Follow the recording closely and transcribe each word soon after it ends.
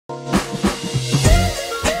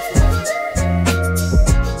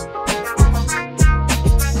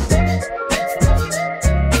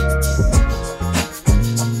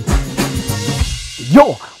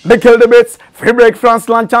They kill the bits. Free break France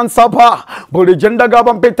lunch and supper. But the gender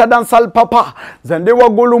gaban better than sal papa. Then they were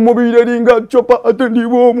gulu mobi the dinga chopper at the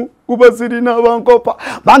womu. Uba city na vankopa.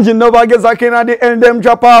 Banjin nova gets a can at the end them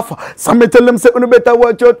drop off. Some tell them say you better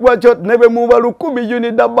watch out. Never move a lukubi. You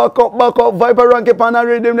need that back up. Vyper Ranking pana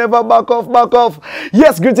rhythm never back off.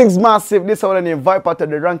 Yes, greetings massive. This one name Vyper to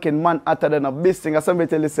the ranking man after than a beast thing. I saw me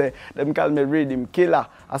tell you say them call me rhythm killer.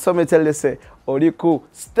 I saw me tell you say Oriku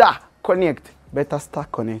star connect. Better star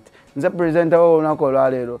connect. Nze presenter wao nakola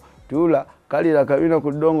lero. Tula kalira kabina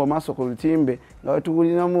kudongo maso kulutimbe nga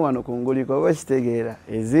watugulina mu wano kunguliko westegera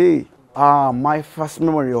ezi. My first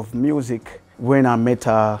memory of music when I met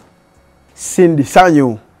Cindy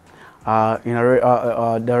Sanyu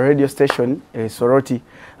in the radio station Soroti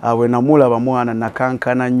when amula bamwana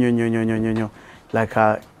nakankana nyonyo like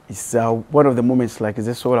it's one of the moments like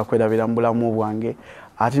this sola kweda bilambula mu bwange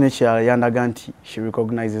ati ne yandaga nti she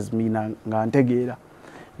recognizes me na nga ntegeera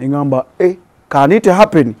ngamba can it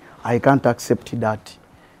happen? I can't accept that.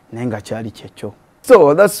 Nenga chali checho.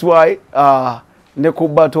 So that's why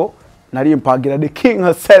Nekubato nari mpagira the king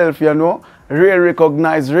herself, you know, real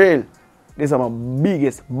recognized real. These are my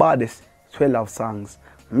biggest, baddest 12 songs.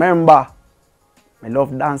 Remember, I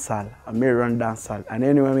love dancehall, I may run dancehall, and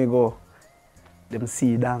anywhere we go, them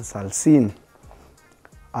see dancehall scene.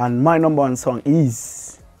 And my number one song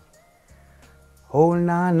is Oh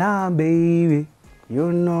Nana Baby.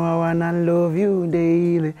 You know I wanna love you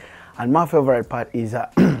daily. And my favorite part is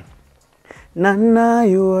Nana,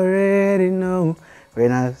 you already know.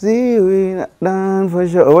 When I see you in done for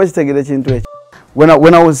sure. I watch take it into it. When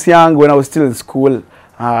I was young, when I was still in school,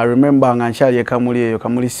 I remember Nganshali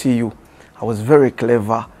Kamuli see you. I was very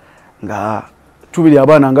clever. Nga tubili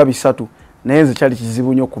abana nga bisatu. Nayenze chali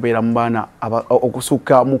kizibu nnyo kubeera mbana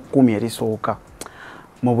okusuka mu 10 erisooka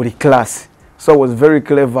mu buli class. So I was very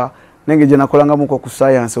clever. Nenge je nakolanga muko ku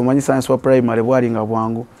science, umanyi science wa primary bwali nga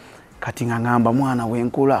bwangu. Kati ngamba mwana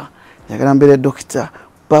wenkula. Njagala mbere doctor.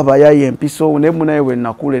 Baba yaye empiso ne munaye we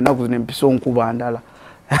nakule naku ne empiso nkuba ndala.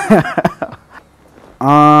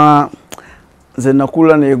 Nze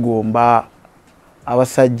nakula negomba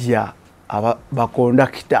abasajja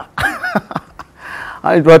bakondakita.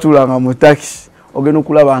 Ali twatulanga mu taxi. Ogeno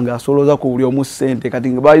okulabanga asoloza ku buli omu sente kati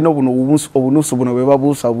balina obunusu buno bwe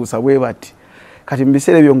babuusabuusa bwe bati. Kati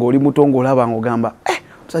mbisere byo ngoli mutongo olabanga ogamba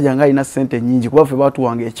musajja nga alina sente nyingi kuba ffe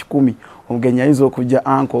batuwange 10 omugenyi ayinza okujja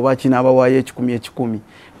anko oba kina abawaye 10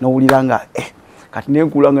 n'owuliranga kati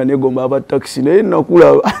nenkulanga negomba aba taxi naye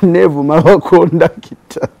nakula nevuma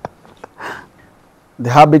abakondakita. The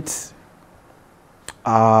habits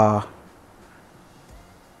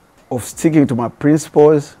of sticking to my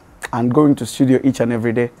principles and going to studio each and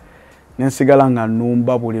every day. Nensigala nga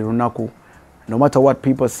numba buli lunaku. No matter what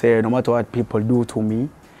people say, no matter what people do to me,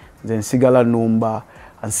 then sigala numba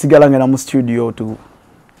and sigala ngena mu studio to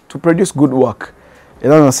produce good work.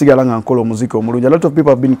 Ela sigala nga nkolo muziki omulungi. A lot of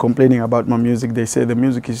people have been complaining about my music. They say the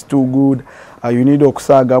music is too good. You need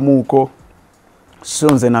okusaga muko. So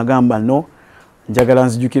nze nagamba no. Njagala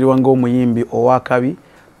nzijukirwa ngo omuyimbi owakabi.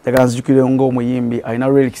 Njagala nzijukirwa ngo omuyimbi alina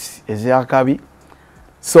lyrics ezakabi.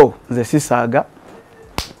 So nze sisaga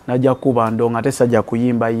najja kuba ndonga ate sajja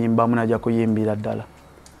kuyimba munajja kuyimbira ddala.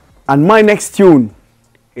 And my next tune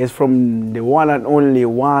is from the one and only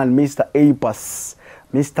one, Mr. Apus,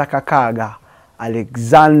 Mr. Kakaga,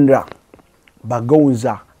 Alexandra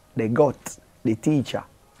Bagonza, the God, the teacher,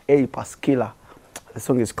 Apus Killer. The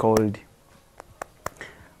song is called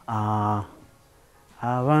Abantu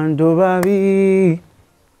Babi.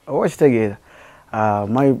 Watch together.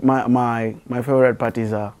 My favorite part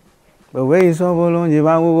is but where is so bolonje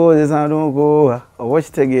bakukozesa ndoko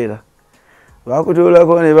watch together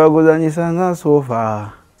bakutulako ne bakuzanyisa nga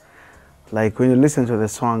sofa. Like when you listen to the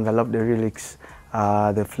song, I love the lyrics,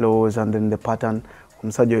 the flows, and then the pattern.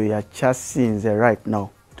 Umsajo ya Chasinze right now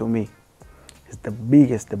to me is the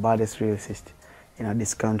biggest, the baddest lyricist in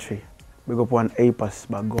this country. Big up one Apus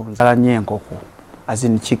Bagonza. Alanye nkoko as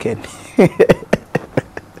in chicken.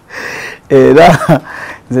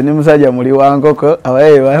 Nze musajja muli wankoko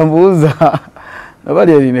abaye bambuuza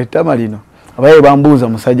nabali erine tamalino abaye bambuuza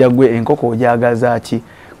musajja gwe enkoko ojagaza ki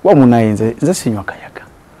wa munayenze nze sinywa kayaga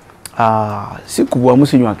sikubwa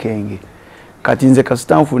musinywa kenge kati nze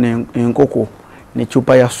kasitanfu ne enkoko ne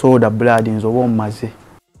chupa ya soda blood nzobo mmaze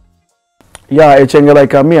echenge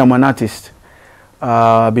like me I'm an artist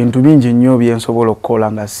bintu bingi nnyo byensobola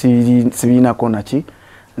okukola nga sibina kona ki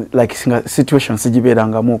like situations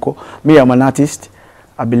sijiberanga muko. Me I'm an artist.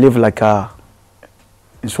 I believe like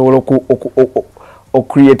nsobola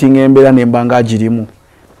creating embeera nembanga agirimu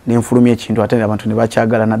nenfulumya ekintu ate abantu ne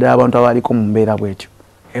bakyagala naddala abantu abaliko mu mbeera bwetyo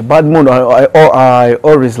a bad mood, I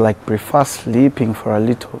always like prefer sleeping for a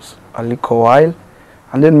little while,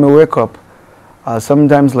 and then me wake up.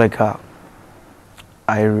 Sometimes like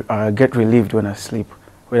I get relieved when I sleep,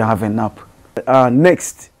 when I have a nap.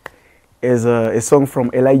 Next is a song from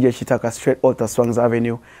Elijah Chitaka, straight out of Swang's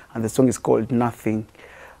Avenue, and the song is called Nothing.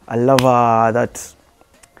 I love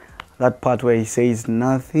that part where he says,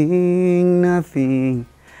 nothing, nothing,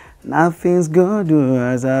 nothing's gonna do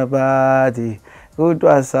us a body, good to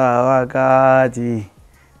us our God,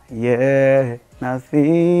 yeah,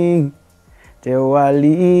 nothing,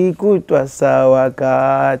 Tewali, good to us our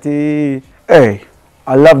God. Hey,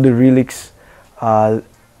 I love the lyrics,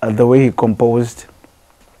 the way he composed,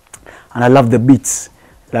 and I love the beats,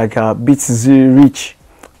 like beats rich,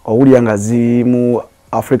 or zimu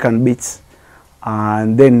African beats.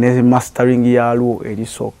 And then there's mastering yalo, it is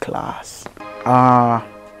so class.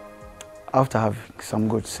 After having some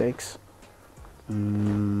good sex,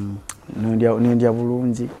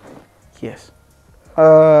 yes.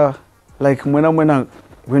 Like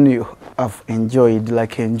when you have enjoyed,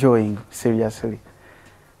 like enjoying seriously,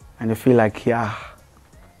 and you feel like, yeah,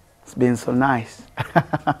 it's been so nice.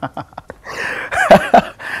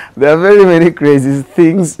 There are very many crazy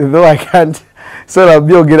things, though I can't. So I'll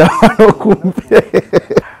be okay.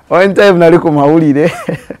 One time nali ku mawulire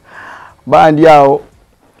bandi awo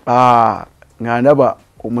nga ndaba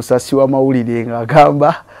omusasi wa mawulire nga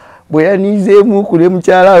agamba bwe yanizeemu kule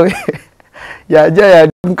mukyala we yaja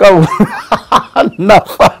yadunkawo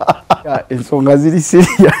nafa. Ensonga ziri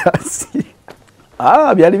serious.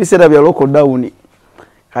 Byali biseera bya lockdown.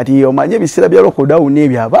 Kati omanye biseera bya lockdown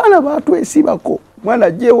ebyo abaana batwesibako. Mwana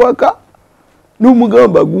ajje waka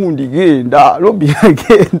n'omugamba gundi genda lobi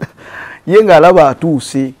agenda yenga alaba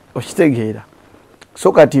atuuse okitegeera.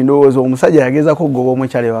 So kati ndowooza omusajja yagezako goba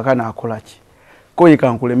omukyala waka n'akola ki? Koyi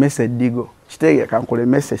kankulemesa eddigo, kitegeera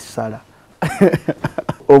kankulemesa essala.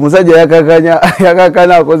 Omusajja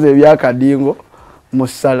yakakana akoze ebyakadingo mu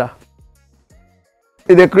ssala.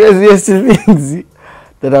 The craziest things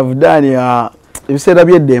that I've done, ebiseera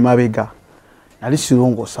by'edda emabega nali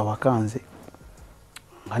sirongoosa wakanze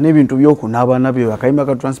nga n'ebintu by'okunaaba nabyo bakayima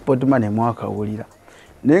ka transport money mwakawulira.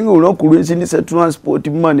 Naye nga olunaku lw'ensindisa transport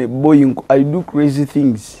money boy, I do crazy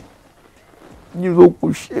things. Nyinza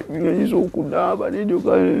okushepinga, okunaaba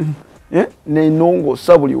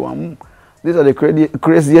nenongoosa buli wamu. These are the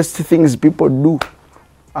craziest things people do.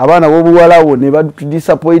 Abaana b'obuwalawo ne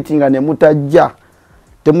badisappointinga ne mutajja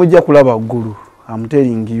temujja kulaba ggulu. I'm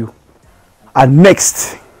telling you. And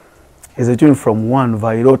next is a tune from one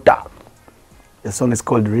Vyrota. The song is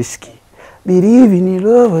called Risky. Believe in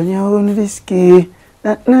love when you're on risky.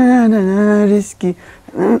 Na na na na risky.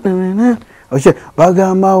 Na na na na. Okay,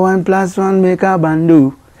 Bagamba 1+1 make a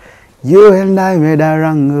bandu. You and I made a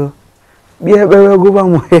rango. Be a very good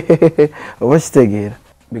one. What's the gear?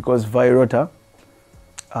 Because Vyrota,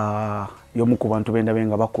 yomuku bantu benda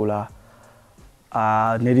benga bakula.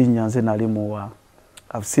 Neri nyanze nalimuwa.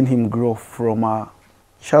 I've seen him grow from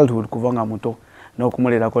childhood kuvanga muto no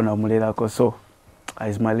kumulerako na mulerako. So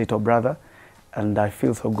he's my little brother, and I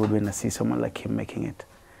feel so good when I see someone like him making it.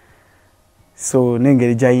 So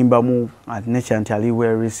nengeri jayimba mu at nature until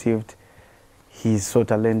well received. He's so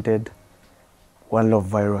talented. One love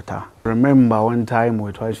Vyrota. Remember one time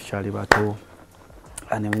we tried to Charlie Bato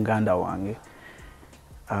and Muganda wange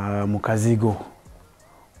mukazigo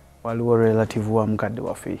waliwo relative wa mukadde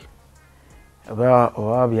wafe.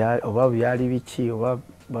 Oba byali biki, oba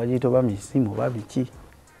bagito bamisimu, oba biki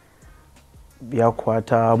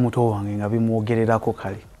byakwata muto wange nga bimwogererako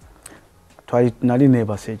kale. Twali nali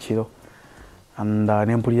nebase ekiro and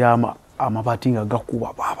nempulira amabati nga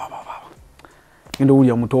gakuba baba. Ngendo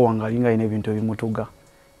uli muto wange alinga ine ebintu ebimutuga.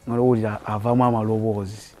 Ngalo uli avaamu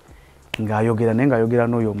amaloboozi nga ayogera nenga ayogera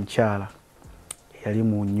n'oyo omukyala yali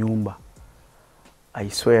mu nyumba. I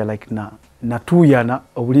swear like natuyana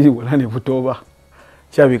obuliri bwona ne butoba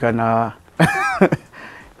kyabika na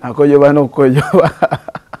nakojoba n'okukojoba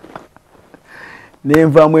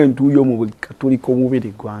nenvaamu entuuyo mu katuliko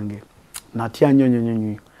mubiri gwange natya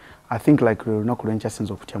nyonyonyonyo. I think like olunaku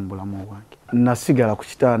lwenkyasinza okutya mu bulamu bwange. Nasigala ku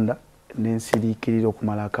kitanda nensiriikirira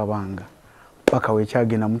okumala akabanga paka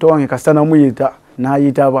wekyagenda muto wange kasita namuyita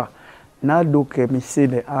n'ayitaba n'adduka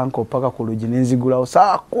emisinde anko paka ku lugi nenzigulawo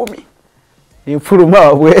saa 10 enfuluma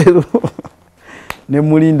wabweru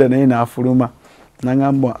nemulinda naye n'afuluma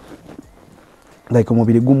nangamba like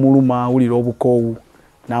omubiri gumuluma awulira obukoowu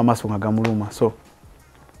n'amaaso nga gamuluma. So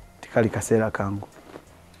tikali kaseera kangu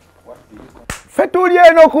fetuli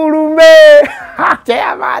eno kulumbe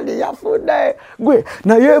kyeyamaani yafudde gwe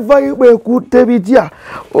naye Vyper ekutte bitya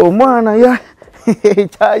omwana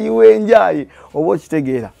chayiwe enjayi oba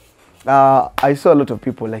okitegeera. I saw a lot of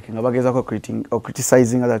people like ngabagezako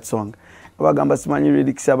criticizing that song. Bagamba simanyi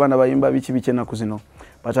lyrics abana bayimba bichi enaku zino.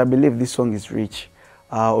 But I believe this song is rich.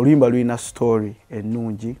 Oluyimba luyina story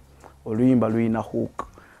ennungi, oluyimba luyina hook,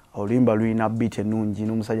 oluyimba luyina beat ennungi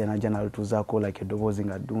n'omusajja najja nalutuzaako like eddoboozi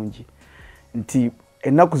nga ddungi. Nti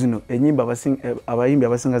ennaku zino ennyimba abayimbi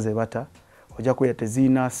abasinga ze bata ojja kuya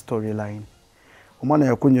tezina storyline. Omwana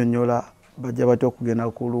yakunnyonnyola bajja batya okugenda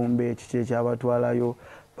ku lumbe kiki ekyabatwalayo,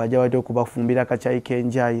 bajja batya okubafumbira akacaayi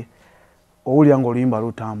k'enjayi. Owulira ng'oluyimba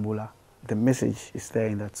lutambula. The message is there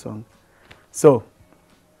in that song. So,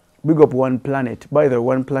 big up One Planet. By the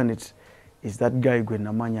way, One Planet is that guy Gwen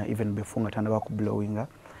Namanya even before Ngatana blowing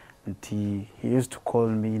up. And he used to call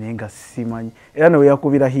me Nenga Simanyi. Era no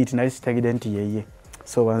yakubira hit na isitagide nti yeye.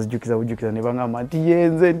 So wanzijukiza nebanga mati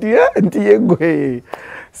yenze nti gwe.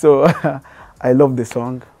 So I love the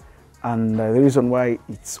song, and the reason why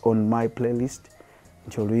it's on my playlist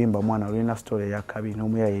nti oluyimba mwana olina story ya kabi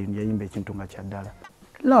n'omuya yayimba ekintu nga kyaddala.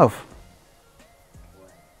 Love.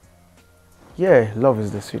 Yeah, love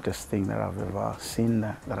is the sweetest thing that I've ever seen,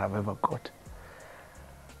 that I've ever got.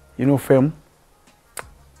 You know, fame,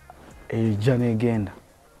 a journey again.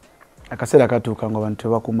 Akaseera katuuka ngo abantu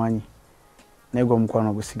tebakumanyi. Nego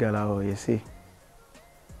mukwano gusigalawo, you see.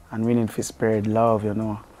 And we need to spread love, you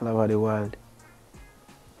know, love of the world.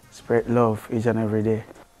 Spread love each and every day.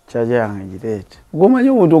 Chaja yange njirete. Gomanyi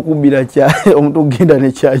omuntu okubbira kya, omuntu ogenda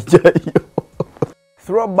ne kyajayo.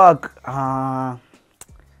 Throwback,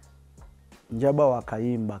 njaba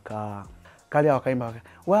wakayimba kali wakayimba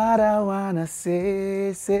what I wanna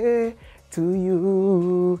say to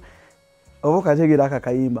you. Obo kategera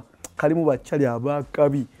akakayimba kalimu bachali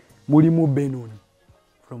abakabi mulimu Benon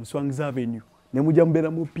from Swangs Avenue, ne mujja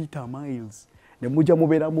mubera mu Peter Miles, ne mujja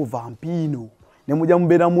mubera mu Vampino, ne mujja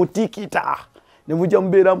mubera mu Tikita, ne mujja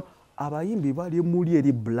mubera abayimbi bali muli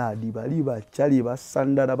eri blood bali bachali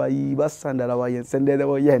basandala bayi basandala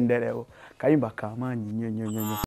bayensendelewo yenderewo kayimba kamanyi nnyo.